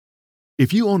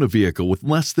If you own a vehicle with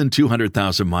less than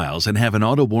 200,000 miles and have an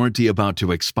auto warranty about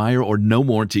to expire or no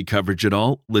warranty coverage at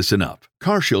all, listen up.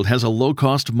 CarShield has a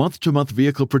low-cost month-to-month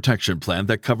vehicle protection plan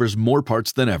that covers more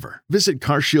parts than ever. Visit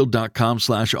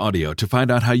carshield.com/audio to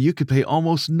find out how you could pay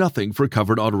almost nothing for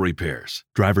covered auto repairs.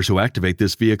 Drivers who activate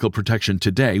this vehicle protection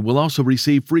today will also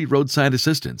receive free roadside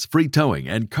assistance, free towing,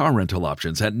 and car rental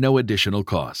options at no additional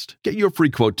cost. Get your free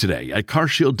quote today at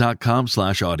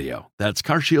carshield.com/audio. That's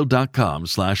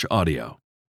carshield.com/audio.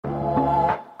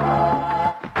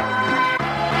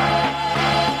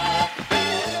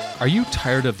 Are you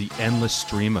tired of the endless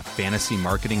stream of fantasy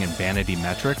marketing and vanity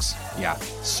metrics? Yeah,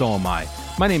 so am I.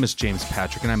 My name is James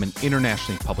Patrick, and I'm an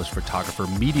internationally published photographer,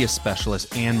 media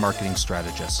specialist, and marketing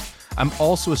strategist. I'm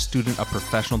also a student of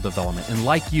professional development, and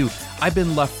like you, I've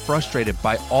been left frustrated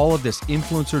by all of this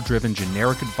influencer-driven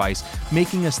generic advice,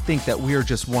 making us think that we are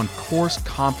just one course,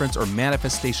 conference, or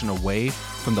manifestation away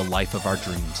from the life of our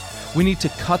dreams. We need to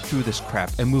cut through this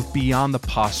crap and move beyond the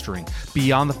posturing,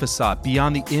 beyond the facade,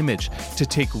 beyond the image, to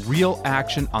take real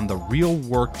action on the real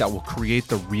work that will create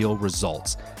the real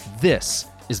results. This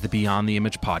is the Beyond the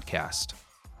Image podcast.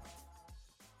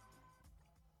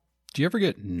 Do you ever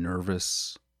get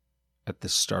nervous at the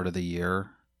start of the year?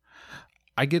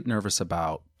 I get nervous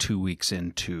about 2 weeks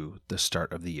into the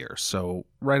start of the year. So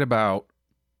right about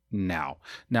now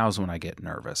is when I get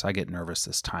nervous. I get nervous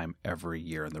this time every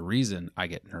year. And the reason I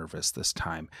get nervous this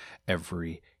time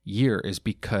every year is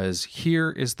because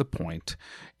here is the point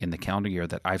in the calendar year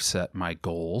that I've set my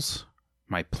goals,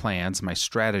 my plans, my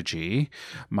strategy,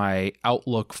 my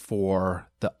outlook for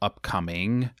the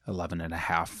upcoming 11 and a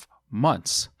half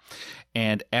months.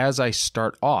 And as I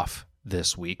start off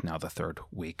this week, now the third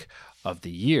week of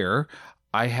the year,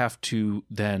 I have to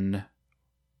then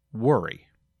worry.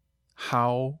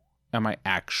 How am I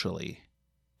actually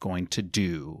going to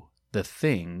do the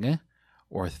thing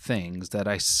or things that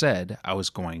I said I was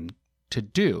going to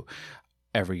do?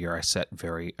 Every year I set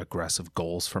very aggressive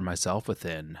goals for myself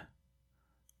within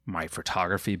my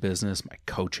photography business, my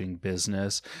coaching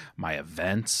business, my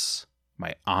events,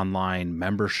 my online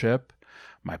membership,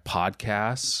 my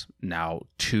podcasts, now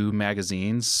 2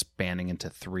 magazines spanning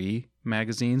into 3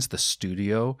 magazines, the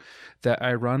studio that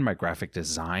I run, my graphic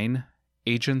design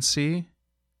agency,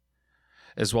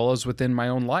 as well as within my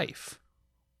own life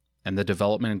and the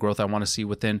development and growth I want to see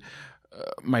within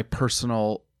my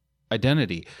personal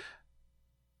identity.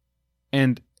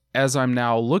 And as I'm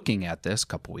now looking at this a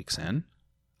couple weeks in,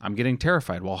 I'm getting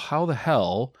terrified. Well, how the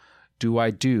hell do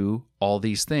I do all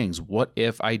these things? What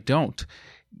if I don't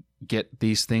get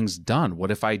these things done? What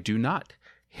if I do not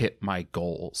hit my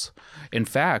goals? In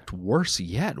fact, worse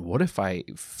yet, what if I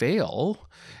fail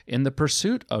in the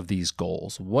pursuit of these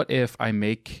goals? What if I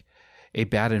make a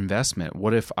bad investment?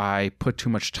 What if I put too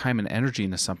much time and energy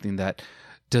into something that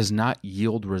does not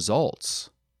yield results?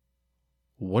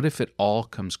 What if it all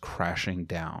comes crashing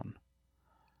down?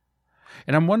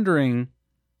 And I'm wondering,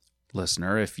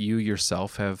 listener, if you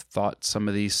yourself have thought some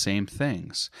of these same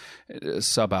things.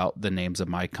 Sub out the names of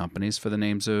my companies for the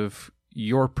names of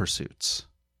your pursuits,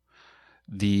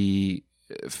 the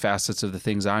facets of the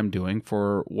things I'm doing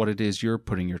for what it is you're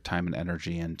putting your time and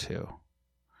energy into.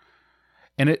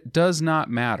 And it does not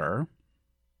matter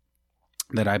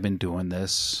that I've been doing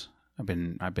this. I've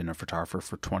been a photographer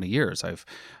for 20 years. I've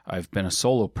been a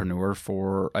solopreneur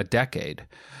for a decade.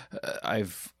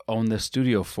 I've owned this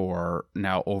studio for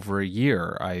now over a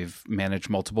year. I've managed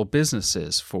multiple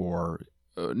businesses for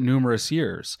numerous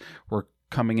years. We're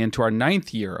coming into our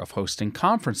 9th year of hosting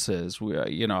conferences.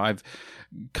 I've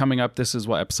coming up. This is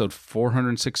episode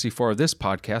 464 of this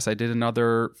podcast. I did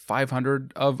another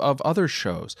 500 of other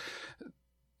shows.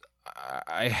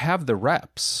 I have the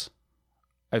reps.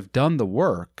 I've done the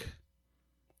work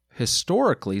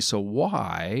historically, so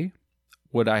why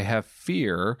would I have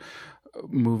fear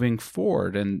moving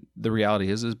forward? And the reality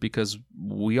is because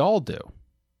we all do.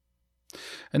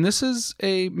 And this is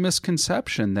a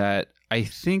misconception that I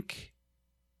think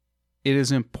it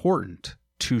is important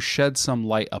to shed some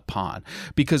light upon,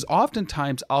 because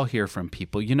oftentimes I'll hear from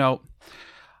people,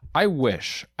 I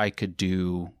wish I could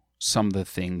do some of the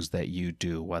things that you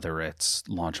do, whether it's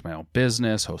launch my own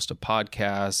business, host a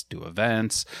podcast, do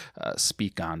events,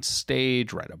 speak on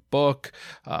stage, write a book,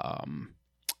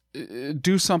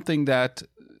 do something that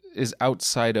is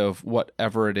outside of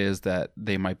whatever it is that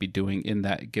they might be doing in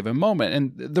that given moment.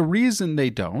 And the reason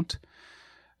they don't,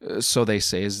 so they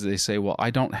say, well, I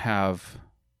don't have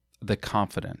the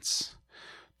confidence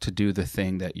to do the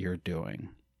thing that you're doing.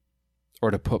 or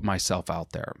to put myself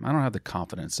out there. I don't have the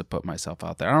confidence to put myself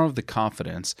out there. I don't have the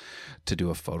confidence to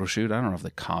do a photo shoot. I don't have the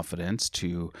confidence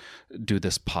to do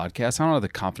this podcast. I don't have the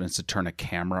confidence to turn a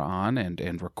camera on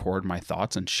and record my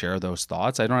thoughts and share those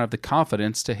thoughts. I don't have the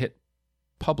confidence to hit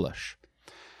publish.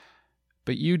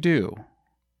 But you do.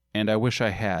 And I wish I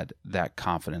had that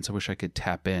confidence. I wish I could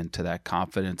tap into that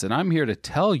confidence. And I'm here to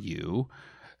tell you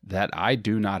that I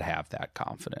do not have that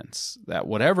confidence. That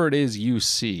whatever it is you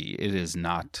see, it is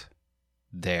not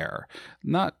there.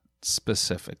 Not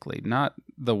specifically, not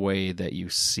the way that you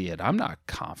see it. I'm not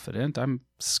confident. I'm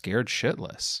scared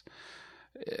shitless.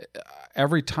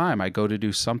 Every time I go to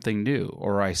do something new,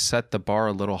 or I set the bar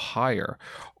a little higher,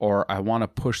 or I want to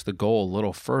push the goal a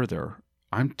little further,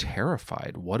 I'm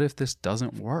terrified. What if this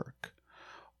doesn't work?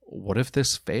 What if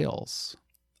this fails?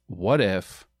 What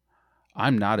if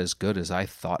I'm not as good as I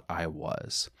thought I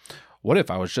was? What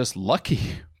if I was just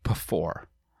lucky before?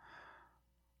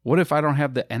 What if I don't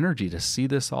have the energy to see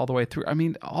this all the way through? I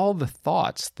mean, all the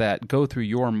thoughts that go through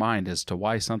your mind as to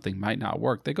why something might not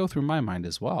work, they go through my mind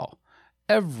as well.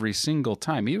 Every single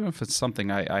time, even if it's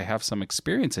something I have some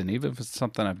experience in, even if it's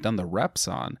something I've done the reps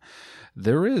on,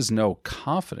 there is no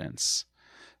confidence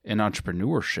in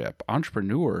entrepreneurship.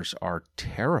 Entrepreneurs are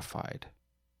terrified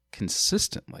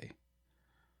consistently,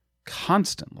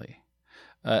 constantly.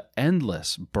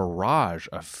 Endless barrage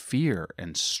of fear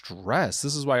and stress.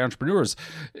 This is why entrepreneurs,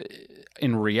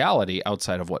 in reality,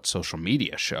 outside of what social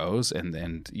media shows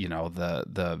and you know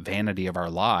the vanity of our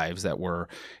lives that we're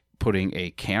putting a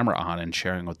camera on and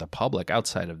sharing with the public,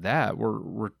 outside of that,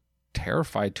 we're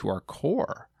terrified to our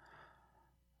core.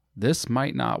 This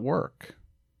might not work.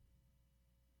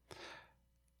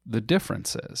 The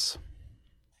difference is,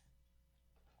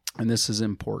 and this is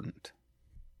important,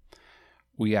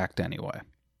 we act anyway.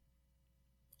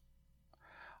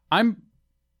 I'm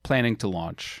planning to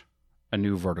launch a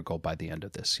new vertical by the end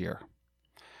of this year.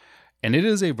 And it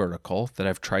is a vertical that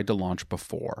I've tried to launch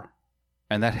before,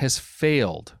 and that has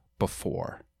failed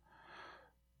before.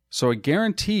 So I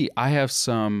guarantee I have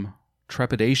some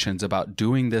trepidations about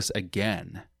doing this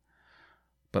again.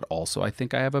 But also I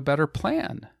think I have a better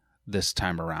plan this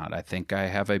time around. I think I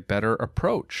have a better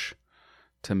approach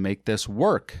to make this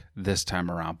work this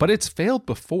time around. But it's failed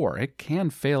before. It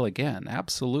can fail again.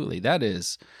 Absolutely. That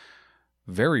is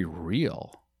very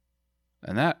real.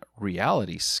 And that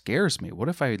reality scares me. What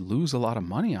if I lose a lot of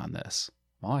money on this?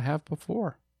 Well, I have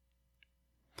before.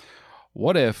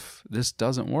 What if this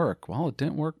doesn't work? Well, it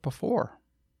didn't work before.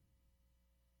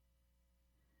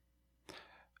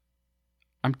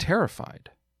 I'm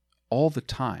terrified all the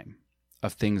time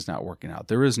of things not working out.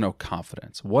 There is no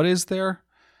confidence. What is there?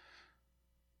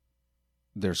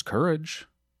 There's courage.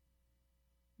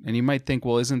 And you might think,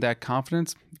 well, isn't that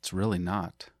confidence? It's really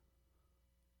not.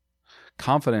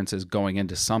 Confidence is going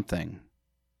into something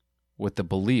with the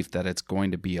belief that it's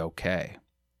going to be okay.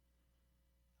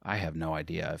 I have no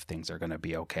idea if things are going to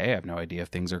be okay. I have no idea if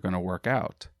things are going to work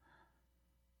out.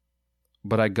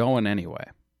 But I go in anyway.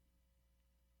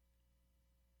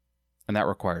 And that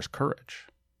requires courage.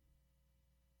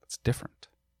 It's different.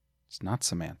 It's not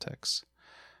semantics.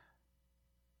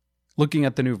 Looking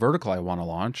at the new vertical I want to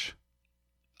launch,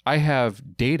 I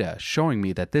have data showing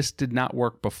me that this did not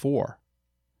work before.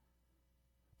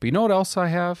 But you know what else I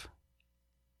have?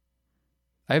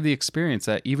 I have the experience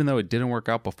that even though it didn't work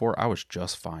out before, I was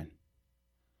just fine.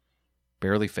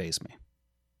 Barely fazed me.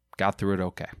 Got through it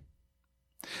okay.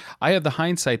 I have the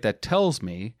hindsight that tells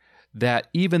me that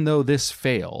even though this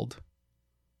failed,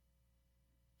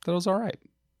 that it was all right.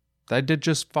 That I did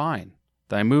just fine.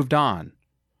 That I moved on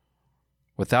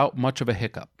without much of a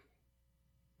hiccup.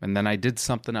 And then I did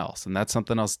something else, and that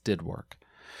something else did work.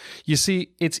 You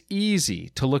see, it's easy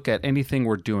to look at anything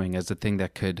we're doing as a thing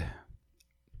that could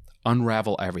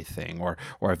unravel everything, or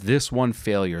if this one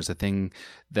failure is a thing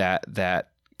that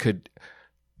could,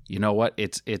 you know what,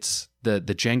 it's the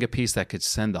Jenga piece that could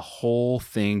send the whole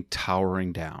thing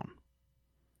towering down.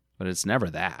 But it's never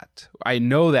that. I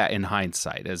know that in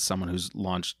hindsight, as someone who's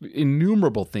launched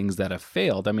innumerable things that have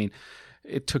failed. I mean,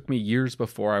 it took me years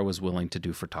before I was willing to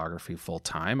do photography full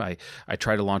time. I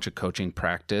tried to launch a coaching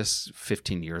practice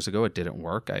 15 years ago. It didn't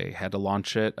work. I had to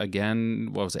launch it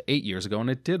again, 8 years ago, and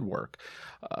it did work.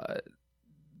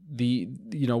 We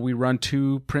run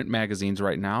 2 print magazines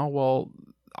right now. Well,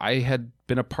 I had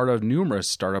been a part of numerous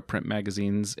startup print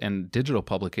magazines and digital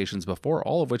publications before,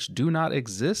 all of which do not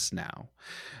exist now.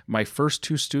 My first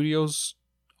 2 studios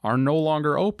are no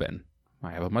longer open.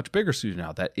 I have a much bigger studio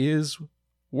now that is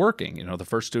working. You know, the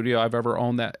first studio I've ever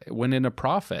owned that went into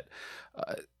profit.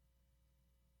 But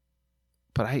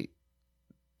I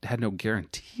had no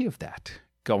guarantee of that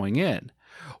going in.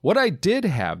 What I did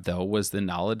have, though, was the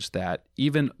knowledge that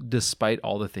even despite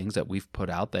all the things that we've put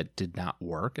out that did not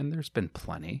work, and there's been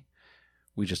plenty,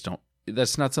 we just don't,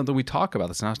 that's not something we talk about.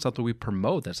 That's not something we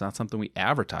promote. That's not something we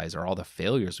advertise, or all the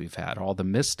failures we've had, all the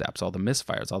missteps, all the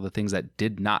misfires, all the things that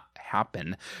did not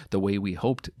happen the way we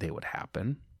hoped they would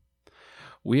happen.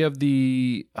 We have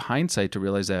the hindsight to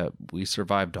realize that we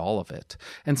survived all of it.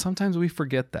 And sometimes we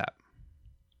forget that.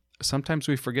 Sometimes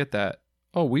we forget that,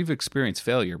 oh, we've experienced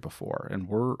failure before and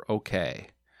we're okay.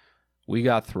 We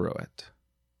got through it.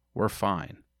 We're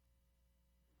fine.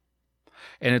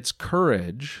 And it's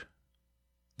courage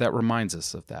that reminds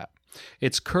us of that.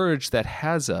 It's courage that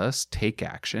has us take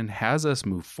action, has us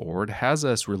move forward, has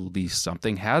us release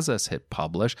something, has us hit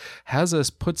publish, has us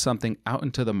put something out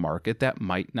into the market that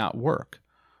might not work.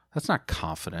 That's not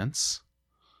confidence.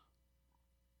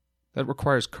 That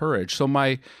requires courage. So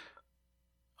my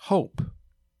hope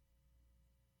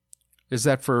is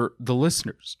that for the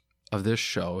listeners of this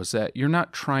show is that you're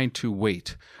not trying to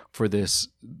wait for this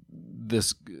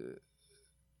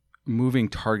moving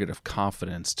target of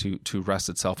confidence to rest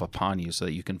itself upon you so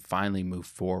that you can finally move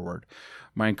forward.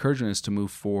 My encouragement is to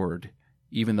move forward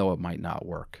even though it might not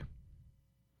work.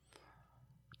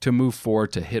 To move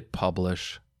forward, to hit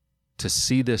publish, to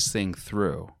see this thing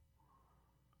through.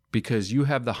 Because you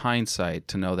have the hindsight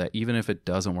to know that even if it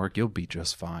doesn't work, you'll be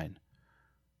just fine.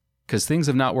 Because things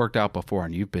have not worked out before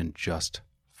and you've been just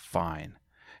fine.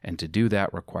 And to do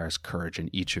that requires courage, and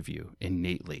each of you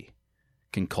innately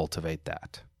can cultivate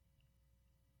that.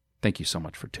 Thank you so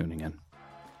much for tuning in.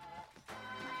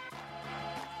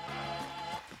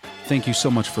 Thank you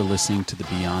so much for listening to the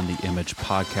Beyond the Image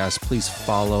podcast. Please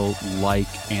follow,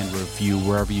 like, and review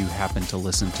wherever you happen to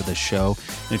listen to the show.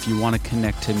 And if you want to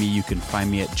connect to me, you can find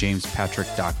me at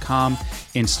jamespatrick.com,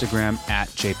 Instagram at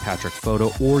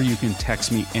jpatrickphoto, or you can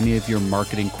text me any of your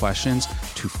marketing questions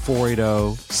to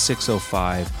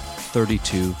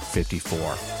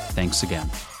 480-605-3254. Thanks again.